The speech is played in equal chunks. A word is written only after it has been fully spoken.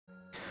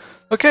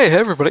Okay, hey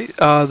everybody.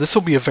 This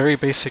will be a very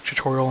basic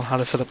tutorial on how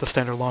to set up the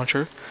standard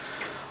launcher.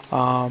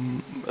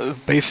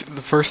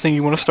 The first thing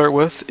you want to start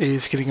with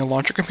is getting a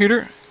launcher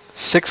computer,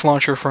 6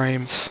 launcher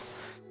frames,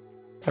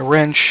 a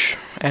wrench,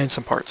 and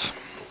some parts.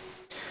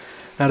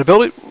 Now to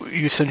build it,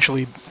 you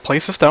essentially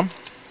place this down,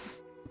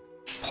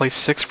 place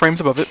 6 frames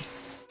above it,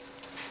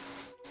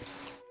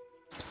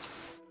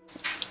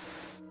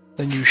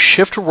 then you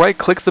shift right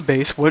click the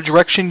base. What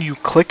direction you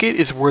click it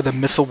is where the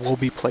missile will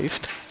be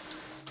placed.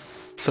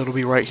 So it'll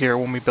be right here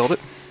when we build it.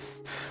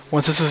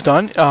 Once this is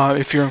done,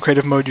 if you're in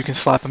creative mode, you can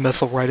slap a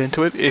missile right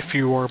into it. If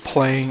you are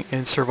playing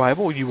in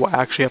survival, you will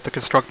actually have to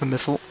construct the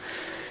missile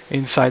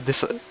inside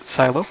this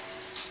silo.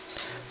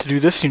 To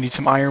do this, you need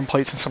some iron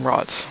plates and some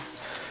rods.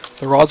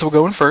 The rods will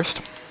go in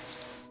first,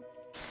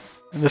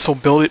 and this will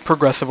build it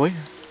progressively.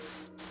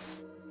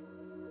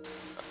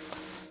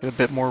 Get a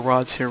bit more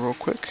rods here real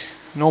quick.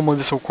 Normally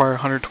this will require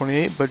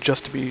 128, but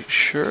just to be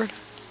sure.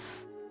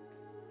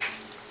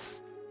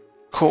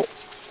 Cool.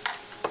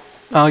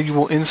 Now you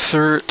will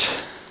insert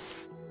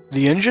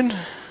the engine,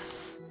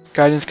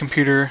 guidance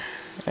computer,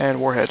 and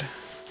warhead.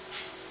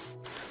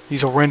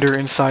 These will render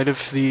inside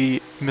of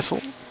the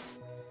missile.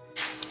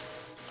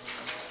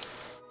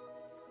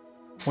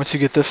 Once you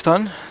get this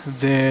done,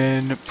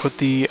 then put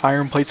the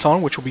iron plates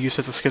on, which will be used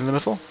as the skin of the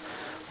missile.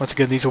 Once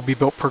again, these will be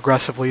built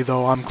progressively,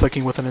 though I'm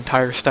clicking with an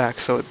entire stack,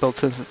 so it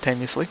builds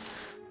instantaneously.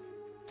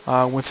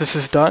 Once this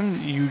is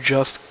done, you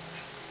just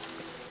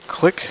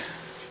click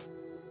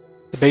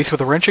the base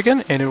with a wrench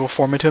again, and it will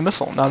form into a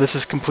missile. Now this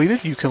is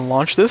completed, you can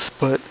launch this,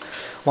 but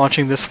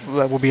launching this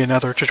will be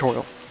another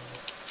tutorial.